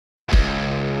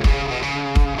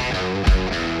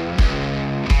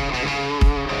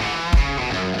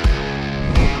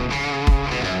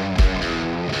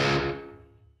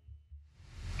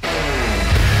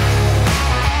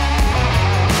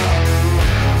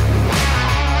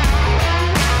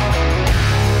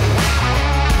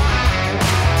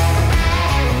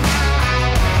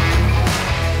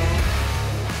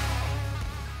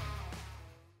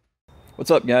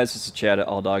What's up guys, this is Chad at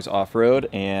All Dogs Off-Road,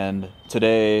 and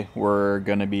today we're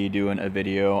going to be doing a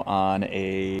video on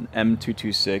a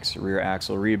M226 rear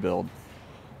axle rebuild.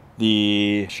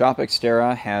 The shop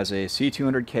Xterra has a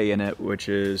C200K in it, which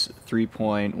is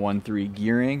 3.13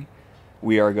 gearing.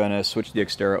 We are going to switch the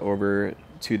Xterra over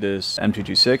to this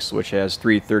M226, which has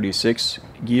 336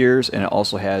 gears, and it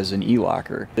also has an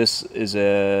E-locker. This is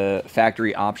a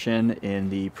factory option in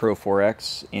the Pro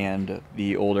 4X and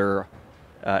the older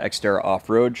Xterra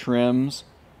off-road trims,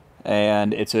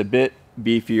 and it's a bit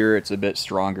beefier, it's a bit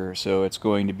stronger, so it's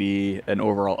going to be an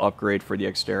overall upgrade for the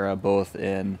Xterra, both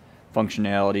in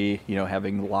functionality, you know,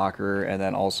 having the locker, and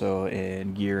then also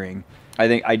in gearing. I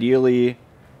think ideally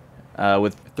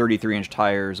with 33-inch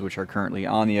tires, which are currently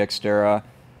on the Xterra,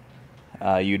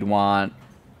 you'd want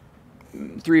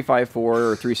 354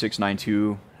 or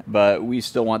 3692, but we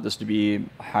still want this to be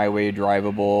highway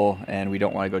drivable, and we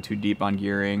don't want to go too deep on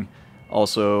gearing.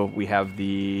 Also, we have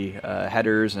the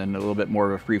headers and a little bit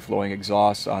more of a free-flowing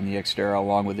exhaust on the Xterra,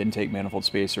 along with intake manifold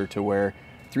spacer, to where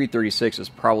 336 is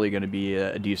probably going to be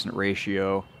a decent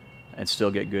ratio and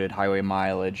still get good highway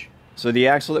mileage. So the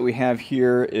axle that we have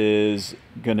here is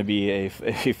going to be a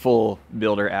full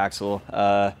builder axle.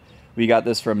 We got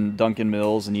this from Duncan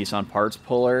Mills, a Nissan parts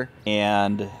puller,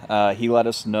 and he let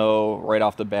us know right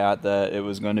off the bat that it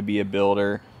was going to be a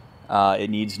builder. It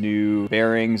needs new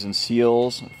bearings and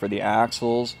seals for the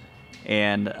axles,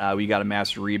 and we got a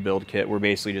master rebuild kit. We're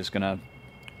basically just going to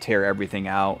tear everything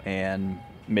out and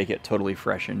make it totally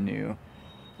fresh and new.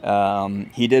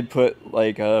 He did put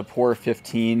like a Pour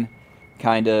 15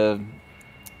 kind of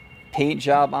paint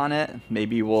job on it.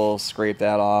 Maybe we'll scrape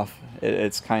that off.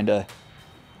 It's a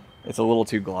little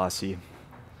too glossy,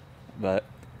 but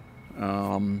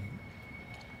by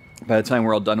the time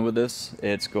we're all done with this,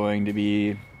 it's going to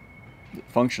be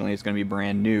functionally, it's going to be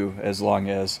brand new, as long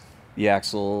as the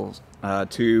axle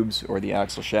tubes or the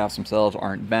axle shafts themselves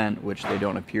aren't bent, which they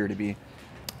don't appear to be.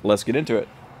 Let's get into it.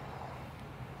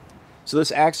 So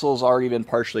this axle's already been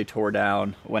partially tore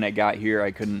down. When it got here,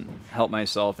 I couldn't help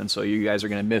myself, and so you guys are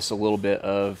going to miss a little bit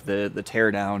of the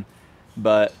tear down.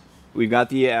 But we've got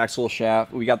the axle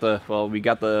shaft. We got the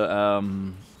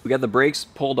brakes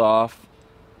pulled off,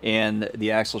 and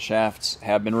the axle shafts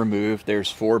have been removed.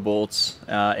 There's 4 bolts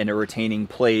and a retaining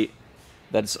plate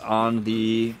that's on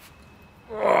the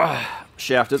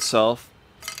shaft itself.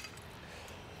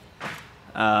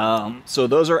 So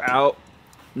those are out.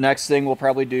 Next thing we'll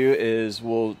probably do is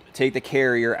we'll take the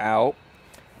carrier out,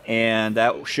 and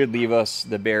that should leave us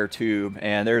the bare tube.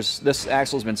 And this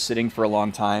axle's been sitting for a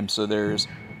long time, so there's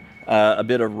a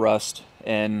bit of rust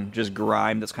and just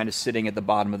grime that's kind of sitting at the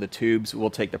bottom of the tubes.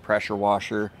 We'll take the pressure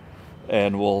washer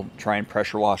and we'll try and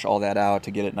pressure wash all that out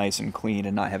to get it nice and clean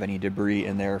and not have any debris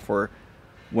in there for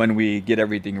when we get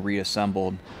everything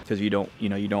reassembled, because you don't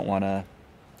want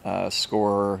to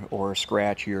score or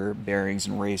scratch your bearings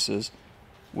and races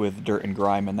with dirt and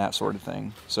grime and that sort of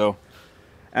thing. So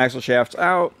axle shaft's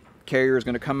out, carrier is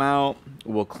going to come out,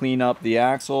 we'll clean up the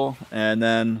axle, and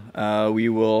then we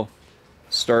will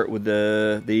start with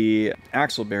the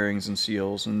axle bearings and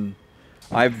seals. And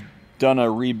I've done a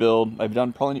rebuild. I've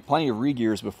done plenty of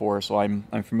re-gears before, so I'm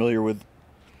familiar with,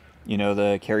 you know,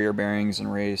 the carrier bearings and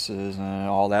races and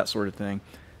all that sort of thing.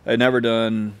 I've never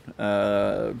done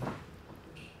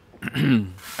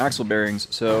axle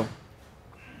bearings, so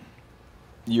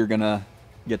you're gonna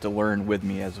get to learn with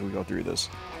me as we go through this.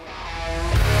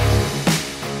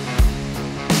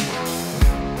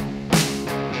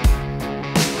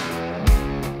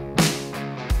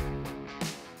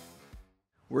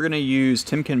 We're going to use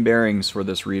Timken bearings for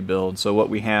this rebuild. So what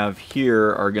we have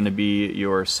here are going to be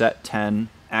your set 10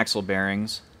 axle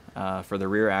bearings for the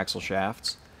rear axle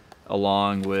shafts,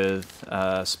 along with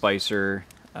Spicer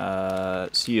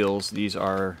seals. These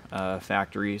are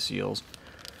factory seals.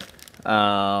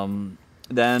 Then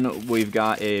we've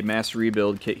got a master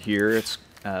rebuild kit here. It's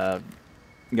got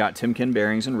Timken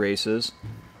bearings and races.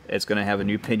 It's going to have a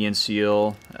new pinion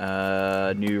seal,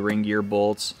 new ring gear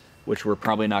bolts, which we're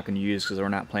probably not going to use because we're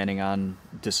not planning on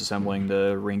disassembling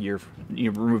the ring gear,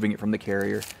 removing it from the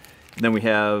carrier. And then we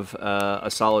have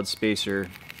a solid spacer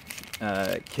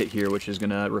kit here, which is going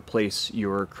to replace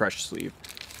your crush sleeve.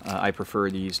 I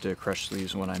prefer these to crush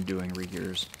sleeves when I'm doing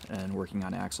re-gears and working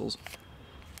on axles,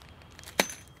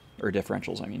 or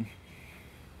differentials, I mean.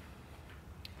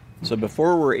 So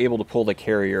before we're able to pull the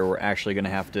carrier, we're actually going to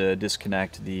have to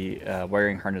disconnect the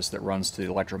wiring harness that runs to the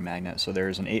electromagnet. So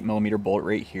there's an 8mm bolt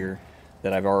right here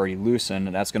that I've already loosened,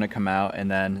 and that's going to come out. And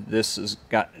then this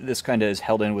kind of is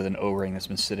held in with an O-ring that's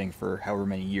been sitting for however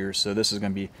many years. So this is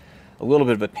going to be a little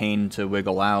bit of a pain to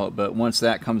wiggle out. But once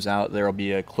that comes out, there will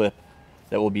be a clip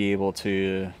that we'll be able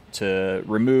to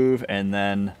remove, and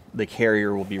then the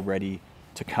carrier will be ready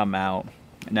to come out.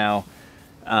 Now,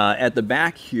 at the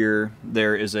back here,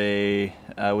 there is a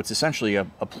what's essentially a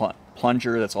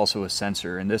plunger that's also a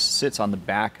sensor, and this sits on the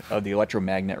back of the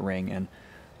electromagnet ring, and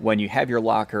when you have your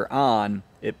locker on,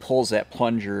 it pulls that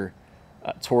plunger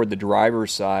toward the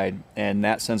driver's side, and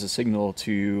that sends a signal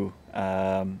to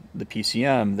the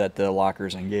PCM that the locker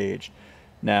is engaged.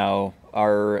 Now,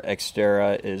 our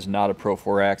Xterra is not a Pro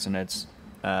 4X, and it's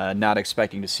not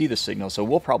expecting to see the signal, so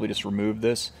we'll probably just remove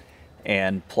this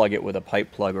and plug it with a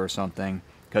pipe plug or something,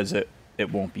 because it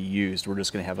won't be used. We're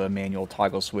just going to have a manual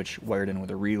toggle switch wired in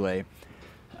with a relay.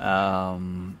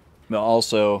 But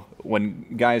also,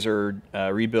 when guys are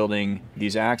rebuilding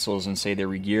these axles and say they're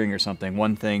regearing or something,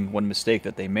 one mistake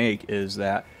that they make is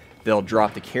that they'll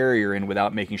drop the carrier in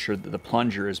without making sure that the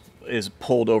plunger is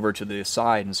pulled over to the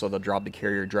side, and so they'll drop the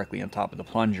carrier directly on top of the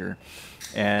plunger,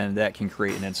 and that can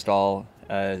create an install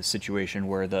situation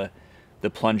where the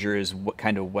plunger is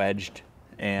kind of wedged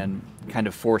and kind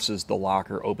of forces the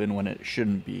locker open when it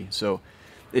shouldn't be. So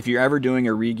if you're ever doing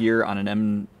a regear on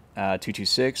an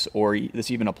M226, or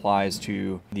this even applies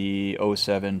to the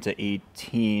 07 to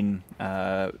 18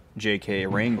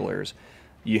 JK Wranglers,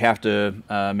 you have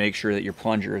to make sure that your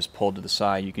plunger is pulled to the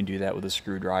side. You can do that with a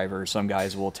screwdriver. Some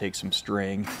guys will take some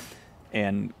string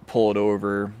and pull it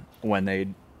over when they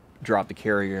drop the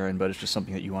carrier in, but it's just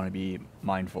something that you want to be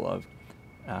mindful of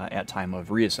at time of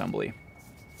reassembly.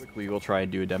 Quickly, we'll try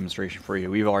and do a demonstration for you.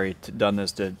 We've already done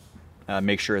this to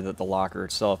make sure that the locker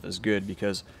itself is good,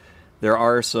 because there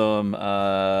are some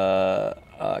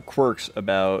quirks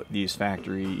about these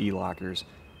factory e-lockers.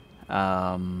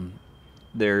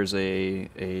 There's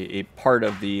a part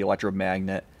of the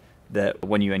electromagnet that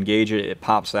when you engage it, it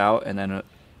pops out, and then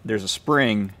there's a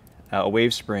spring, a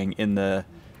wave spring in the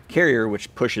carrier,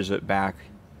 which pushes it back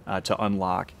to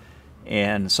unlock.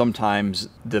 And sometimes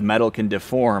the metal can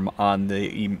deform on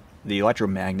the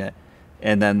electromagnet,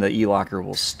 and then the e-locker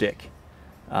will stick.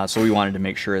 So we wanted to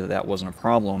make sure that that wasn't a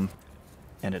problem,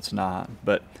 and it's not.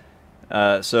 But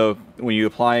so when you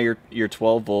apply your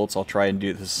 12 volts, I'll try and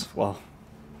do this while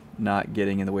not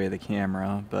getting in the way of the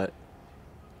camera, but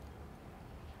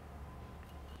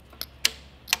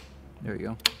there you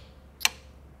go.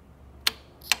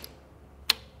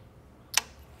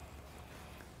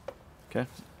 Okay.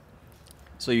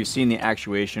 So you've seen the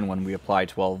actuation when we apply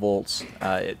 12 volts.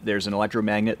 There's an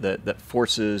electromagnet that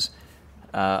forces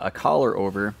a collar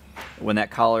over. When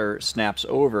that collar snaps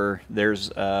over,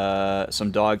 there's some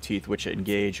dog teeth which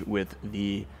engage with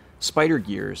the spider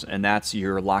gears, and that's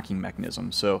your locking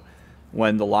mechanism. So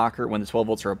when the 12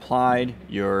 volts are applied,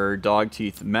 your dog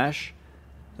teeth mesh,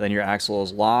 then your axle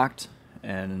is locked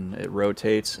and it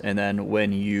rotates, and then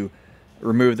when you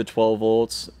remove the 12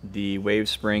 volts, the wave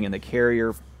spring and the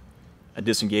carrier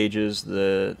disengages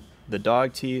the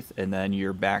dog teeth, and then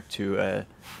you're back to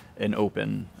an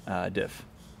open diff.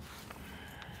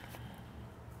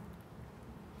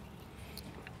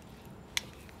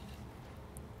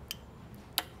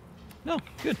 No,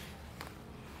 good.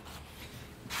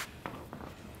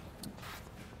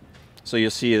 So you'll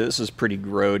see this is pretty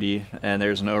grody, and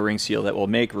there's an O-ring seal that will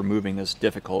make removing this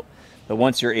difficult. But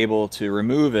once you're able to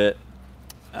remove it,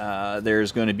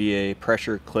 there's going to be a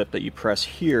pressure clip that you press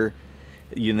here,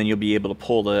 and then you'll be able to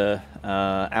pull the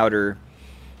outer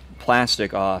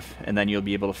plastic off, and then you'll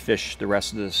be able to fish the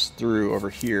rest of this through over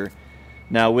here.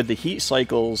 Now with the heat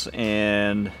cycles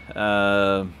and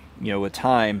with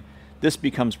time, this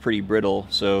becomes pretty brittle,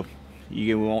 so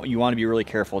you want to be really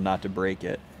careful not to break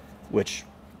it, which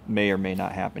may or may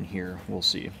not happen here. We'll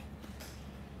see.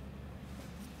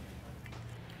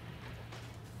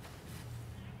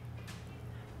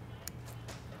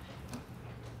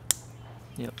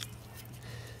 Yep.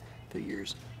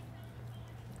 Figures.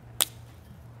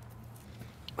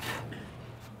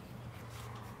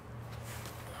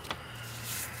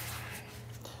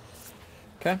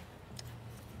 Okay.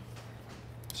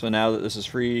 So now that this is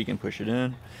free, you can push it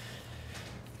in.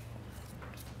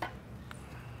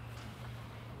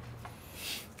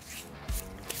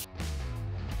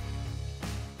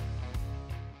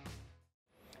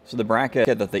 So the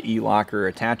bracket that the e-locker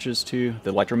attaches to,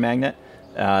 the electromagnet,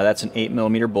 that's an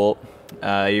 8mm bolt.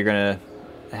 You're going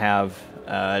to have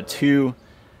two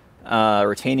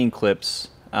retaining clips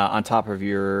on top of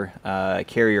your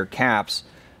carrier caps.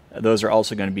 Those are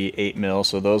also going to be 8mm,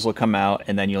 so those will come out,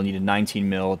 and then you'll need a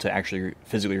 19mm to actually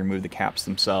physically remove the caps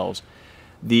themselves.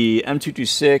 The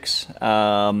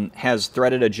M226 has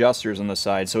threaded adjusters on the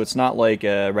side, so it's not like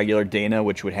a regular Dana,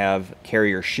 which would have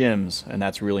carrier shims, and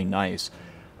that's really nice.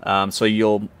 So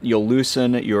you'll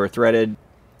loosen your threaded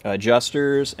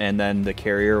adjusters, and then the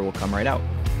carrier will come right out.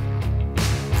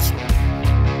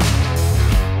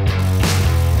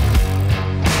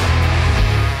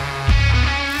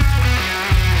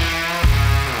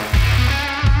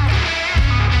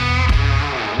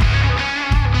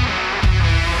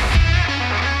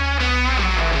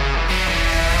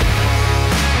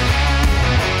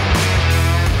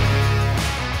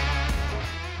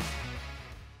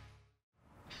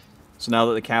 So now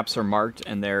that the caps are marked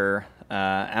and they're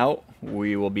out,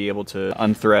 we will be able to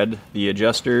unthread the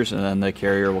adjusters, and then the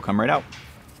carrier will come right out.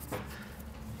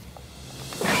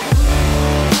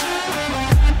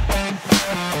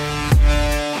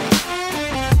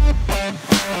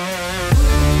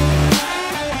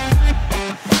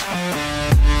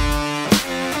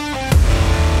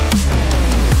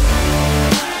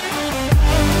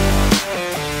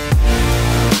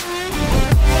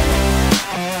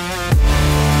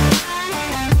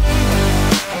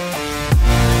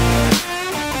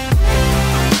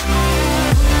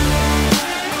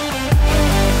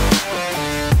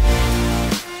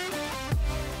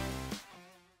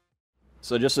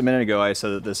 So just a minute ago I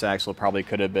said that this axle probably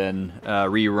could have been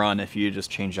rerun if you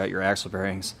just changed out your axle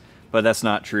bearings, but that's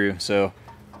not true. So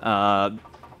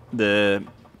the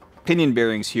pinion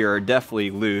bearings here are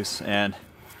definitely loose, and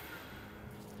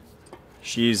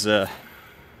she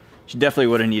definitely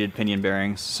would have needed pinion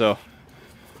bearings. So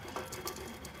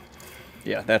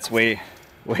yeah, that's way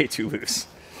too loose.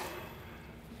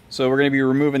 So we're going to be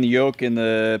removing the yoke and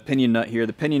the pinion nut here.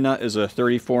 The pinion nut is a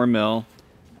 34 mil.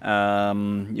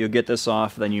 You'll get this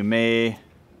off, then you may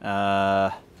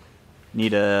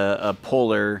need a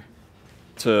puller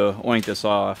to oink this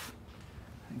off.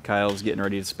 Kyle's getting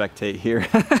ready to spectate here.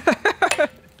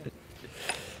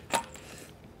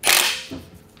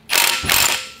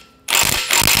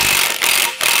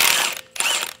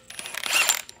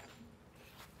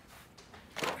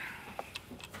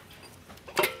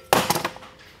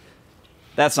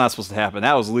 That's not supposed to happen.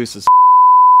 That was loose as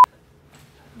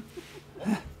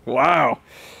wow.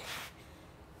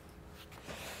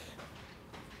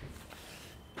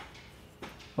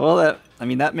 Well,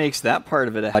 that makes that part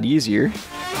of it a lot easier.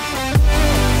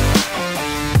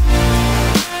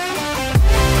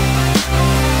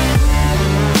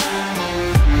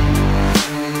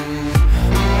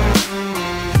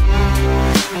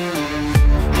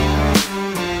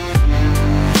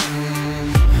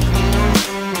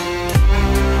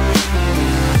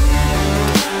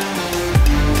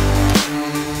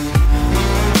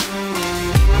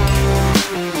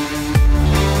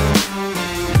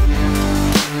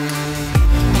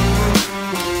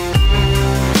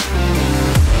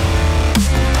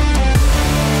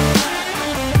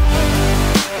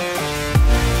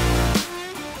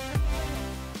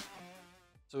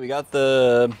 So we got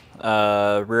the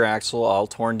rear axle all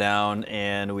torn down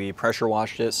and we pressure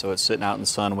washed it, so it's sitting out in the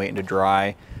sun waiting to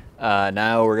dry.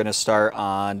 Now we're going to start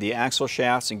on the axle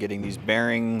shafts and getting these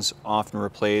bearings off and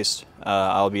replaced.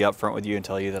 I'll be upfront with you and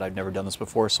tell you that I've never done this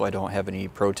before, so I don't have any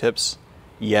pro tips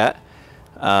yet.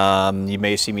 You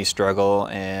may see me struggle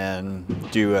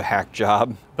and do a hack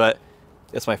job, but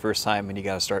it's my first time and you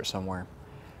got to start somewhere.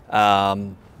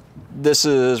 This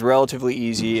is relatively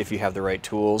easy if you have the right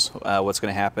tools. What's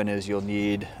going to happen is you'll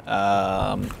need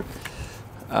some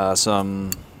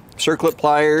circlip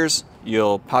pliers.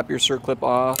 You'll pop your circlip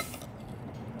off.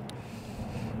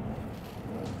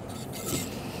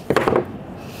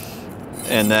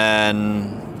 And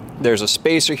then there's a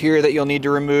spacer here that you'll need to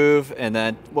remove. And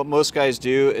then what most guys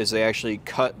do is they actually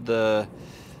cut the,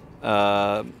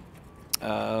 I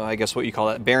guess what you call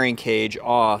that, bearing cage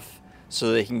off,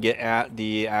 so they can get at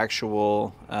the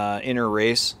actual inner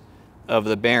race of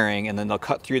the bearing, and then they'll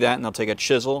cut through that and they'll take a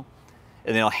chisel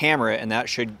and they'll hammer it, and that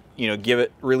should, you know,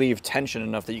 relieve tension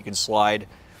enough that you can slide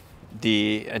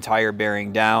the entire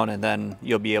bearing down, and then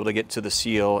you'll be able to get to the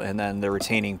seal and then the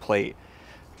retaining plate.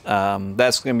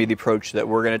 That's going to be the approach that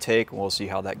we're going to take, and we'll see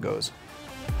how that goes.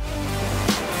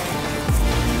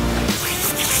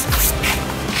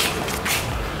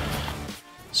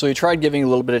 So we tried giving a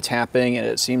little bit of tapping, and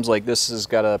it seems like this has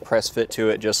got a press fit to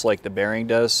it just like the bearing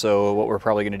does. So what we're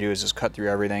probably going to do is just cut through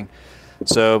everything.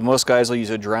 So most guys will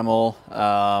use a Dremel.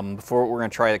 We're going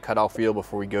to try the cutoff wheel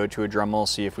before we go to a Dremel,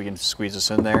 see if we can squeeze this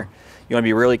in there. You want to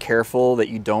be really careful that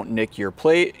you don't nick your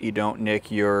plate, you don't nick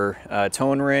your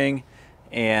tone ring,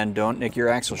 and don't nick your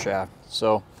axle shaft.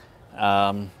 So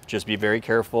just be very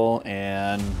careful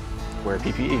and wear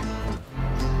PPE.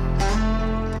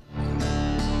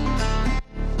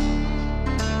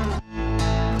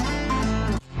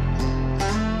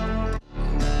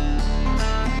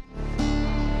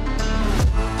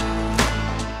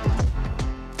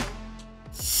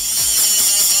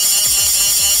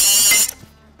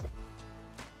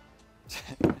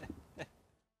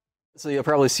 So you'll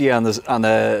probably see on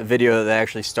the video that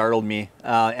actually startled me.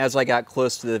 As I got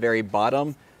close to the very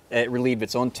bottom, it relieved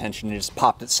its own tension and just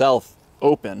popped itself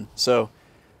open. So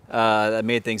that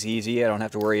made things easy. I don't have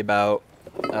to worry about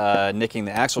nicking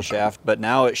the axle shaft, but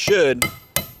now it should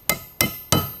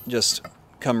just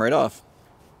come right off.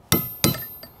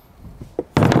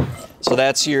 So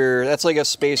that's like a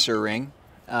spacer ring,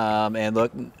 and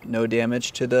look, no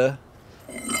damage to the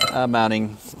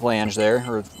mounting flange there,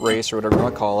 or race, or whatever you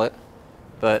want to call it.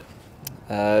 But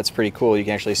it's pretty cool. You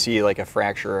can actually see like a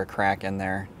fracture or a crack in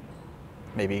there.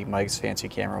 Maybe Mike's fancy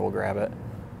camera will grab it.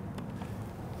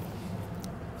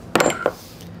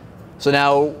 So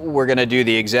now we're going to do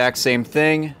the exact same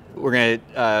thing. We're going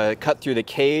to cut through the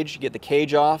cage, get the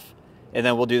cage off, and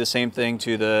then we'll do the same thing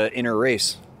to the inner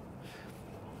race.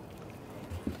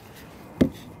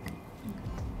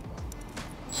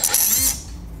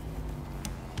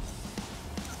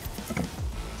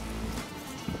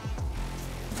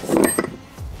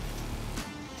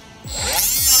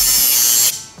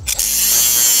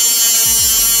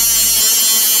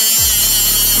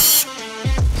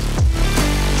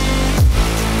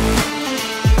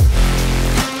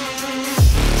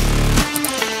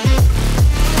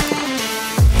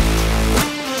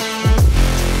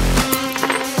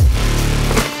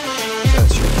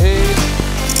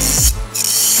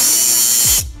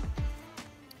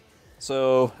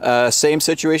 So same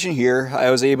situation here.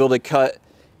 I was able to cut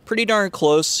pretty darn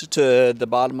close to the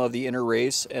bottom of the inner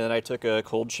race, and then I took a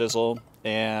cold chisel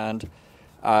and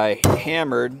I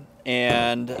hammered,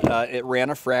 and it ran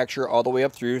a fracture all the way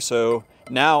up through. So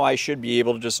now I should be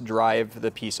able to just drive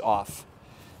the piece off.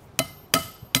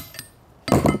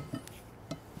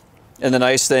 And the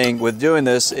nice thing with doing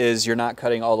this is you're not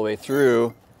cutting all the way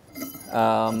through.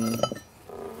 You're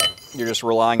just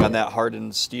relying on that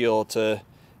hardened steel to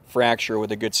fracture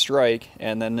with a good strike,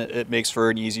 and then it makes for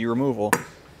an easy removal.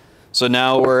 So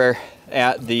now we're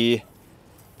at the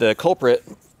culprit.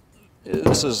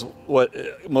 This is what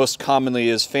most commonly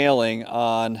is failing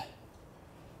on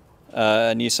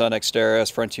Nissan Xterras,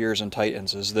 Frontiers, and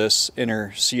Titans, is this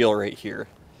inner seal right here.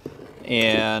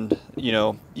 And you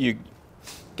know, you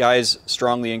guys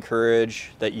strongly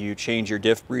encourage that you change your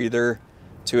diff breather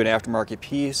to an aftermarket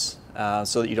piece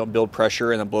so that you don't build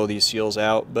pressure and then blow these seals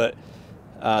out. But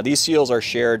these seals are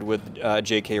shared with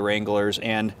JK Wranglers,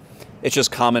 and it's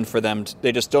just common for them.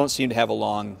 They just don't seem to have a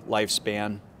long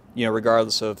lifespan, you know,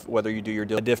 regardless of whether you do your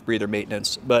diff breather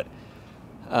maintenance. But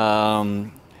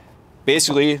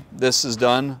basically, this is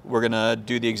done. We're gonna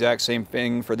do the exact same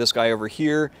thing for this guy over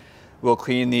here. We'll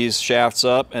clean these shafts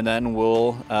up, and then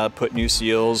we'll put new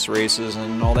seals, races,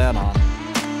 and all that on.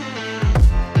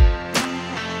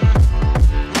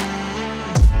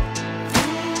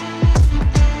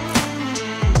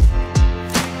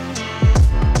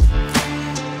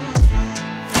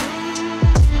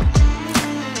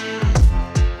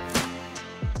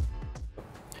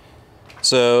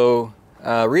 So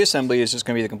reassembly is just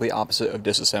going to be the complete opposite of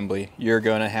disassembly. You're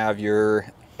going to have your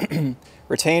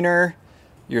retainer,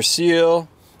 your seal,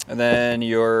 and then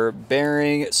your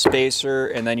bearing, spacer,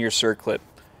 and then your circlip.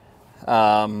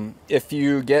 If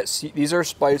you get, these are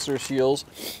splicer seals.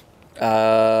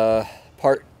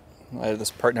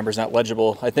 This part number is not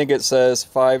legible. I think it says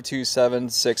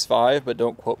 52765, but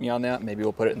don't quote me on that. Maybe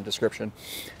we'll put it in the description.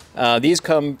 These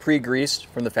come pre-greased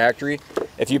from the factory.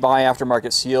 If you buy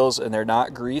aftermarket seals and they're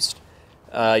not greased,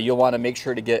 you'll want to make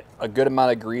sure to get a good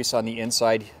amount of grease on the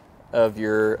inside of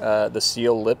your the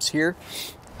seal lips here,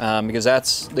 because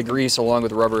that's the grease along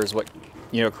with rubber is what,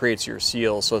 you know, creates your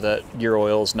seal, so that gear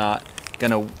oil is not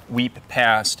going to weep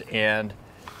past and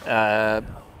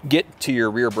get to your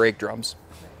rear brake drums.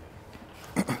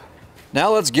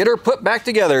 Now let's get her put back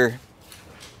together.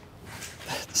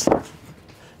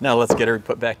 Now let's get her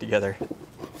put back together.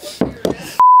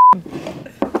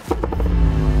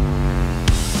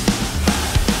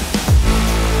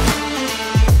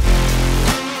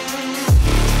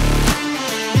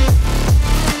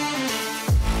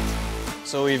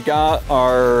 So we've got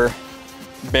our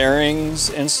bearings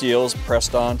and seals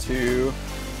pressed onto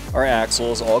our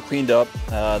axles, all cleaned up.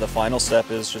 The final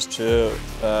step is just to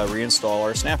reinstall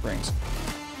our snap rings.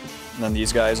 And then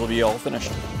these guys will be all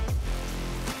finished.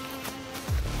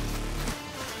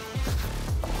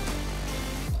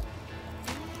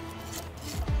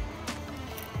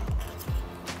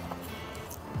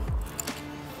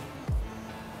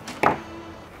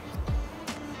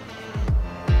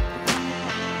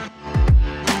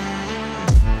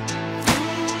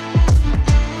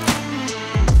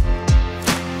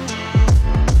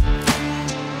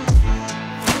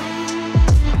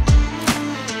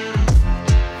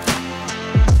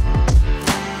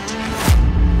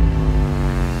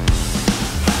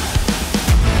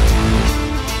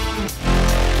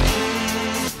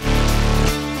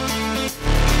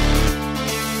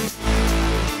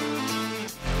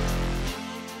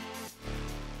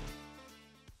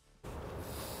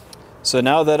 So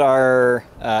now that our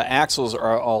axles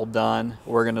are all done,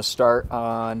 we're going to start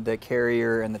on the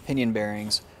carrier and the pinion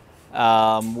bearings.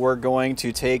 We're going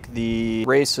to take the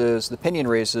races, the pinion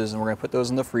races, and we're going to put those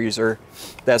in the freezer.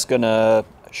 That's going to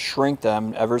shrink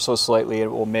them ever so slightly.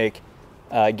 It will make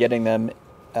getting them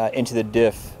into the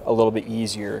diff a little bit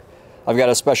easier. I've got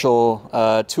a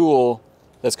special tool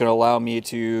that's going to allow me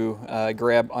to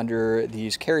grab under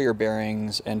these carrier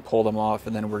bearings and pull them off,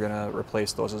 and then we're going to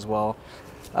replace those as well.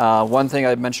 One thing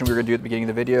I mentioned we were going to do at the beginning of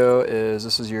the video is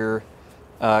this is your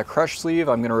crush sleeve.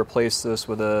 I'm going to replace this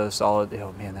with a solid,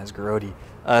 oh man, that's grody,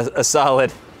 a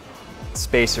solid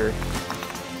spacer.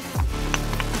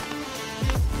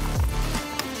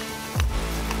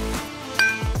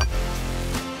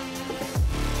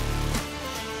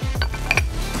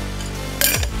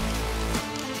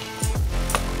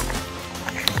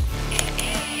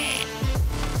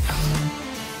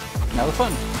 Now the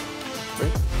fun,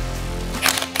 right?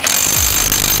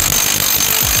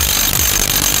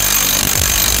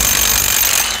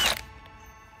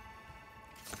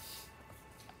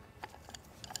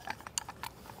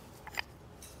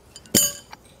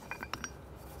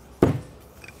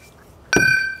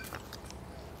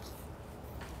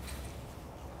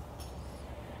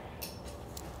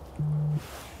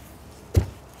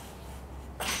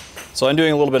 So I'm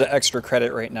doing a little bit of extra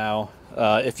credit right now.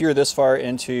 If you're this far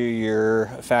into your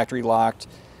factory locked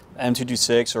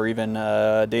M226 or even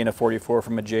Dana 44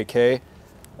 from a JK,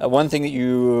 one thing that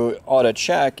you ought to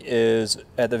check is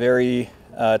at the very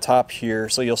top here.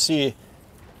 So you'll see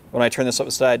when I turn this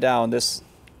upside down, this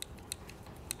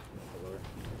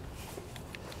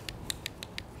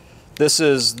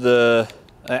is the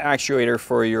actuator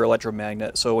for your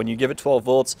electromagnet. So when you give it 12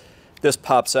 volts, this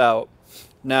pops out.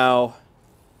 Now,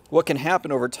 what can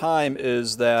happen over time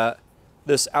is that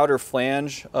this outer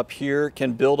flange up here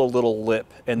can build a little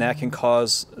lip, and that can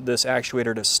cause this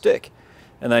actuator to stick,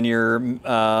 and then your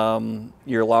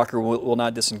locker will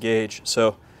not disengage.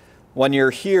 So when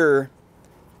you're here,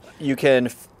 you can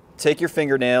take your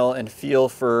fingernail and feel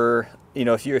for, you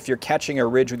know, if you're catching a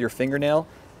ridge with your fingernail,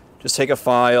 just take a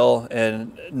file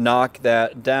and knock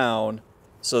that down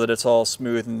so that it's all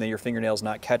smooth and that your fingernail's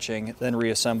not catching, then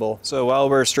reassemble. So while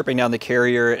we're stripping down the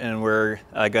carrier and we're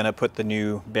gonna put the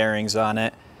new bearings on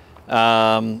it,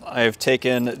 I've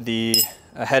taken the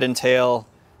head and tail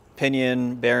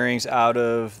pinion bearings out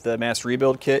of the master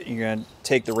rebuild kit. You're gonna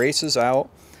take the races out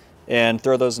and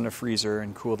throw those in the freezer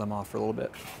and cool them off for a little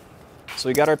bit. So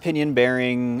we got our pinion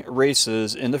bearing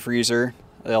races in the freezer.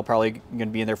 They'll probably gonna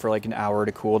be in there for like an hour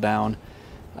to cool down.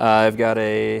 I've got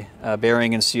a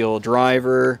bearing and seal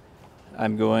driver.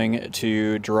 I'm going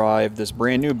to drive this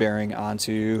brand new bearing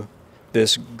onto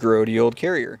this grody old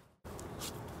carrier.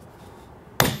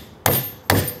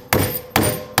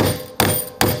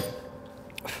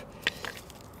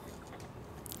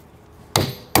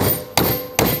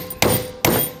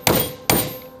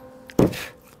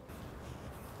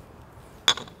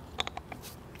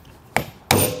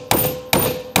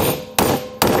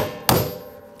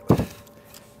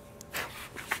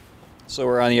 So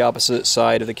we're on the opposite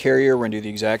side of the carrier. We're going to do the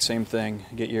exact same thing.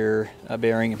 Get your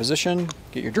bearing in position,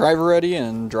 get your driver ready,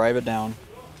 and drive it down.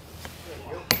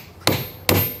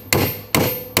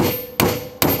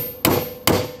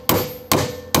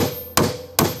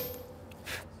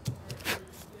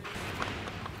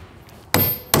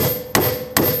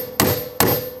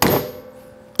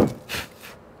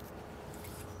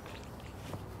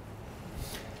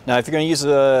 Now if you're going to use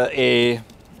a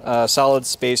solid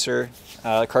spacer,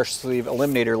 crush sleeve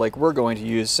eliminator like we're going to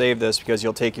use, save this because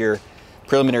you'll take your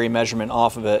preliminary measurement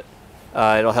off of it.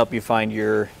 It'll help you find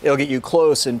it'll get you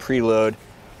close in preload.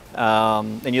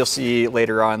 And you'll see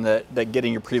later on that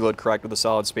getting your preload correct with a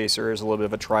solid spacer is a little bit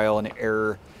of a trial and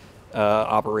error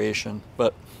operation.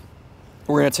 But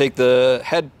we're going to take the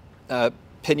head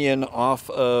pinion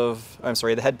off of,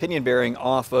 the head pinion bearing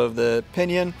off of the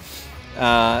pinion,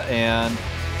 and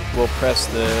we'll press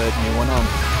the new one on.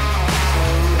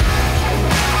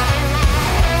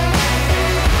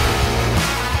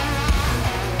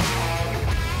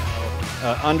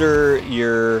 Under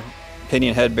your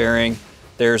pinion head bearing,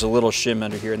 there's a little shim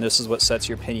under here, and this is what sets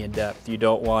your pinion depth. You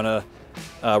don't want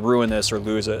to ruin this or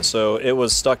lose it. So it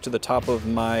was stuck to the top of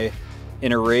my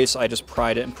inner race. I just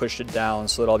pried it and pushed it down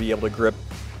so that I'll be able to grip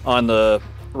on the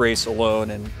race alone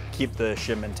and keep the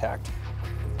shim intact.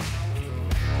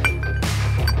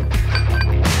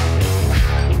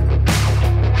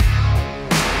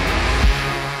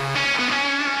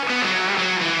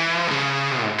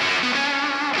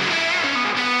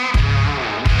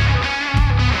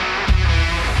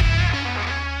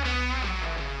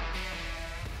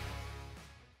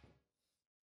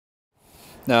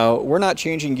 Now, we're not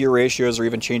changing gear ratios or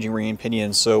even changing ring and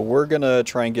pinions, so we're gonna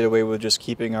try and get away with just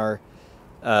keeping our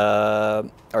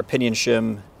pinion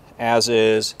shim as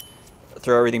is,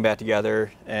 throw everything back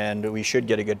together, and we should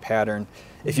get a good pattern.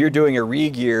 If you're doing a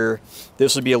re-gear,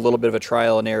 this would be a little bit of a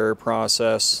trial and error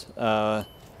process,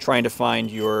 trying to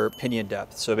find your pinion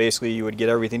depth. So basically you would get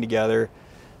everything together,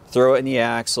 throw it in the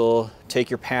axle, take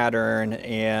your pattern,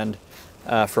 and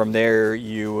from there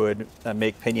you would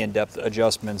make pinion depth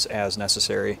adjustments as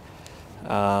necessary.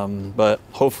 But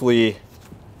hopefully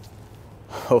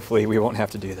we won't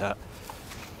have to do that.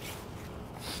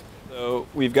 So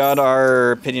we've got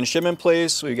our pinion shim in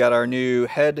place, we've got our new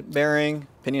head bearing,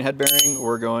 pinion head bearing.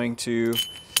 We're going to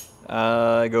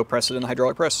go press it in the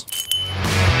hydraulic press.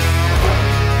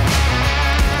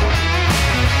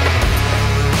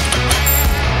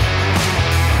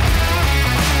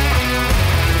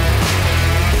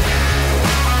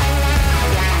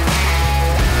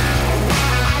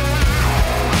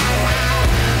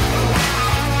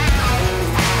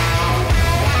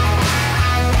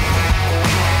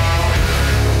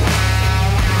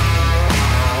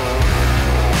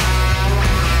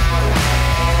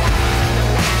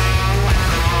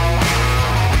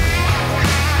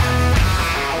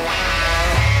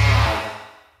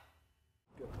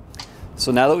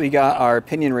 So now that we got our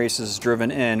pinion races driven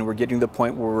in, we're getting to the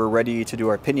point where we're ready to do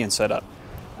our pinion setup.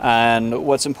 And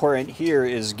what's important here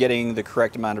is getting the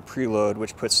correct amount of preload,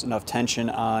 which puts enough tension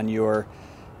on your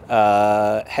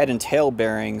head and tail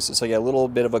bearings. It's like a little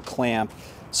bit of a clamp,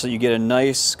 so you get a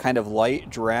nice kind of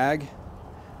light drag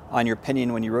on your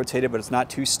pinion when you rotate it, but it's not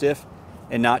too stiff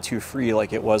and not too free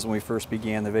like it was when we first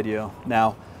began the video.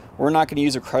 Now, we're not going to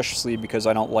use a crush sleeve because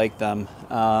I don't like them.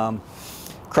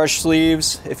 Crush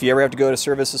sleeves, if you ever have to go to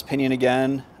service this pinion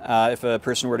again, if a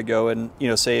person were to go and,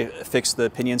 say fix the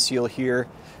pinion seal here,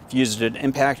 if you used an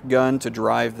impact gun to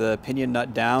drive the pinion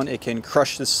nut down, it can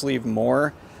crush the sleeve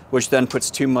more, which then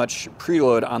puts too much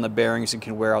preload on the bearings and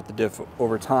can wear out the diff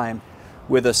over time.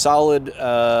 With a solid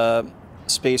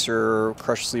spacer,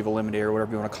 crush sleeve eliminator,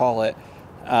 whatever you want to call it,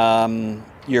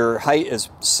 your height is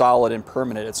solid and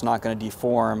permanent. It's not going to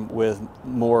deform with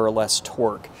more or less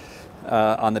torque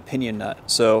on the pinion nut.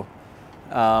 So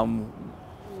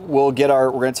we're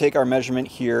going to take our measurement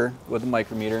here with the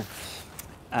micrometer,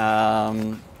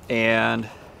 and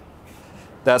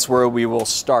that's where we will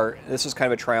start. This is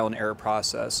kind of a trial and error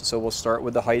process. So we'll start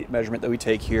with the height measurement that we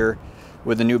take here.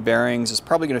 With the new bearings, it's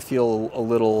probably going to feel a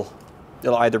little,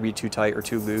 it'll either be too tight or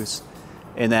too loose,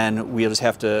 and then we'll just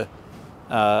have to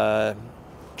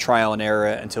trial and error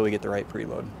it until we get the right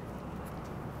preload.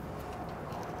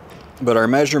 But our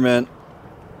measurement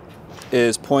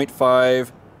is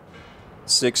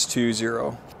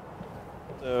 0.5620.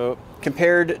 So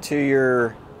compared to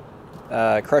your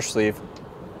crush sleeve,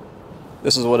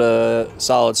 this is what a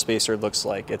solid spacer looks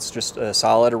like. It's just a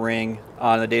solid ring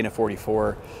on a Dana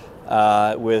 44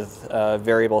 with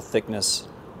variable thickness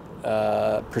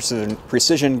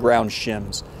precision ground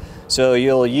shims. So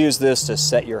you'll use this to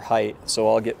set your height. So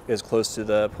I'll get as close to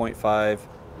the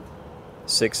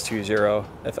 0.5620,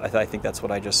 I think that's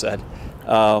what I just said.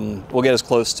 We'll get as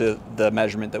close to the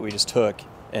measurement that we just took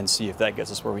and see if that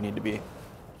gets us where we need to be.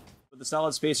 With the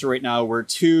solid spacer right now, we're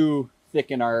too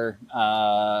thick in our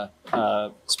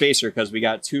spacer because we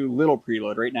got too little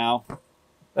preload. Right now,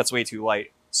 that's way too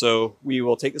light. So we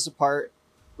will take this apart,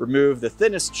 remove the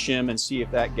thinnest shim, and see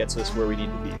if that gets us where we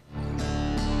need to be.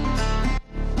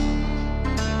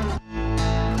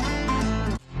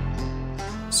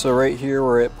 So right here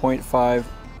we're at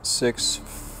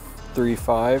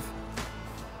 0.5635.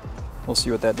 We'll see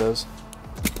what that does.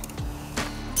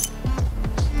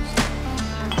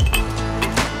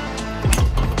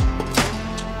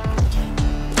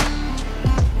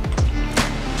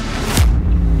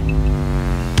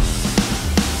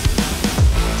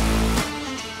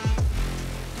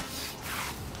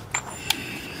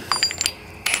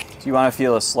 So you want to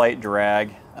feel a slight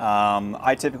drag.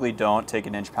 I typically don't take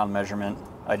an inch-pound measurement.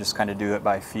 I just kind of do it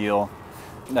by feel,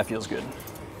 and that feels good.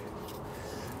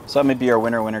 So that might be our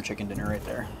winner chicken dinner right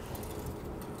there.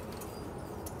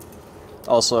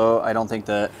 Also, I don't think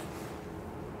that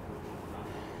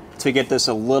to get this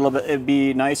a little bit, it'd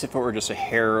be nice if it were just a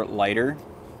hair lighter.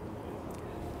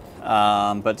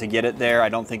 But to get it there, I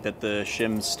don't think that the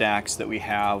shim stacks that we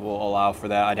have will allow for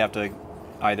that. I'd have to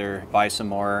either buy some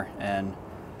more and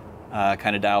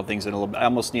kind of dial things in a little bit. I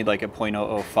almost need like a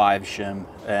 0.005 shim,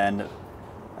 and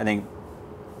I think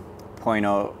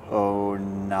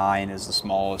 0.009 is the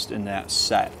smallest in that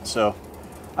set. So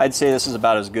I'd say this is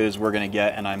about as good as we're going to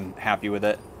get, and I'm happy with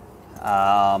it.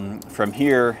 From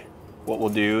here, what we'll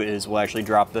do is we'll actually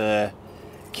drop the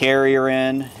carrier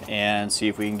in and see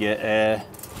if we can get a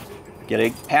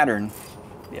pattern.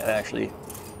 Yeah, actually,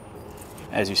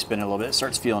 as you spin it a little bit, it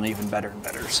starts feeling even better and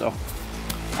better. So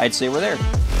I'd say we're there.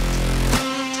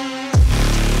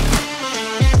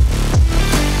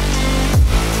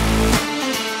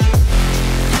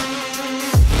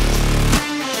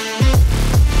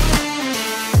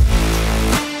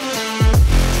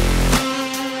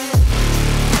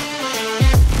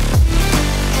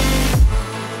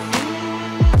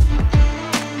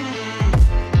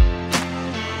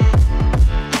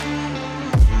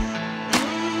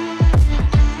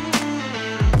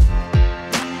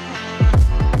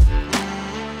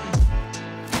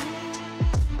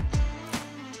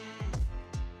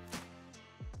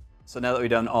 So now that we've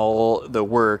done all the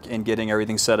work in getting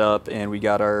everything set up and we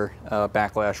got our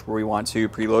backlash where we want to,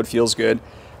 preload feels good.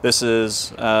 This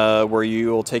is where you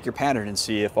will take your pattern and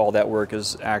see if all that work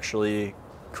is actually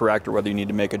correct or whether you need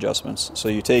to make adjustments. So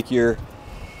you take your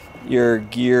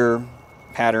gear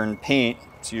pattern paint,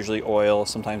 it's usually oil,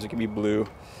 sometimes it can be blue,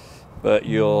 but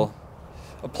you'll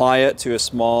apply it to a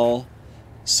small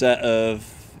set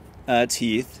of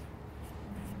teeth.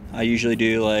 I usually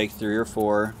do like 3 or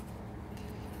 4.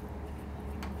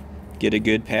 Get a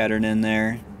good pattern in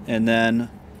there, and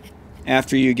then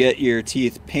after you get your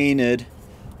teeth painted,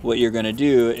 what you're going to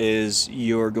do is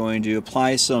you're going to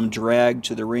apply some drag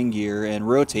to the ring gear and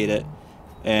rotate it,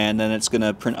 and then it's going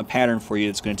to print a pattern for you.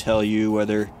 It's going to tell you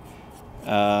whether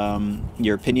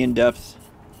your pinion depth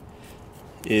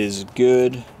is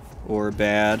good or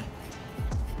bad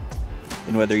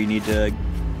and whether you need to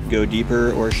go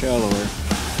deeper or shallower.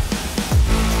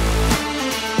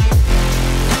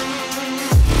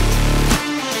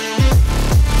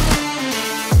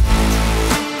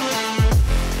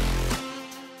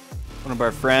 One of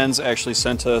our friends actually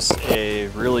sent us a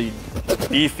really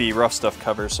beefy rough stuff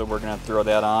cover, so we're going to throw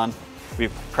that on.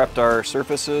 We've prepped our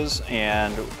surfaces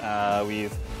and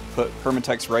we've put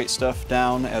Permatex Right Stuff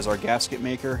down as our gasket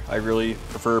maker. I really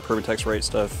prefer Permatex Right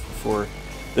Stuff for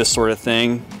this sort of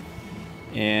thing.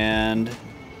 And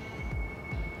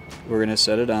we're going to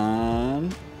set it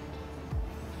on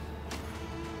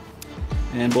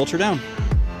and bolt her down.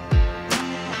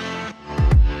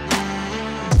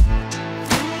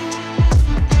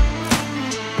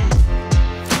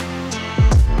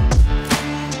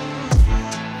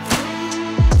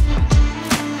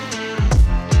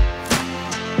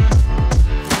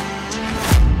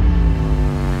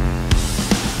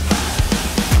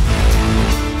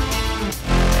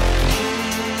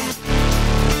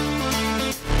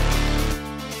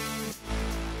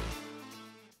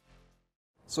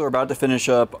 So we're about to finish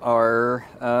up our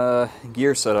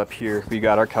gear setup here. We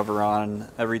got our cover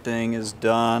on, everything is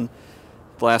done.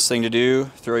 The last thing to do,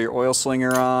 throw your oil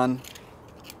slinger on,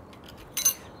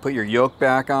 put your yoke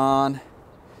back on,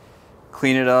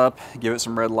 clean it up, give it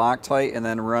some red Loctite, and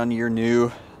then run your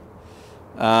new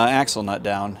axle nut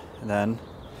down. And then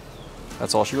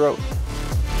that's all she wrote.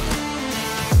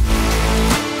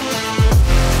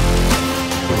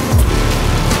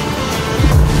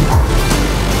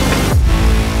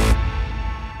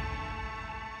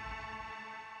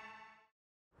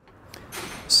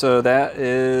 So that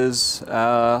is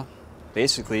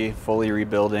basically fully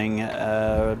rebuilding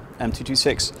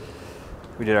M226.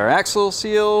 We did our axle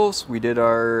seals, we did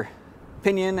our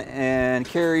pinion and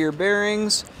carrier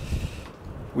bearings.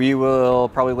 We will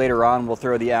probably later on, we'll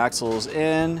throw the axles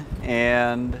in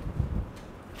and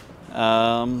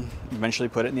eventually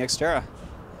put it in the Xterra.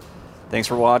 Thanks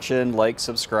for watching, like,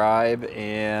 subscribe,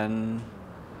 and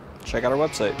check out our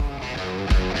website.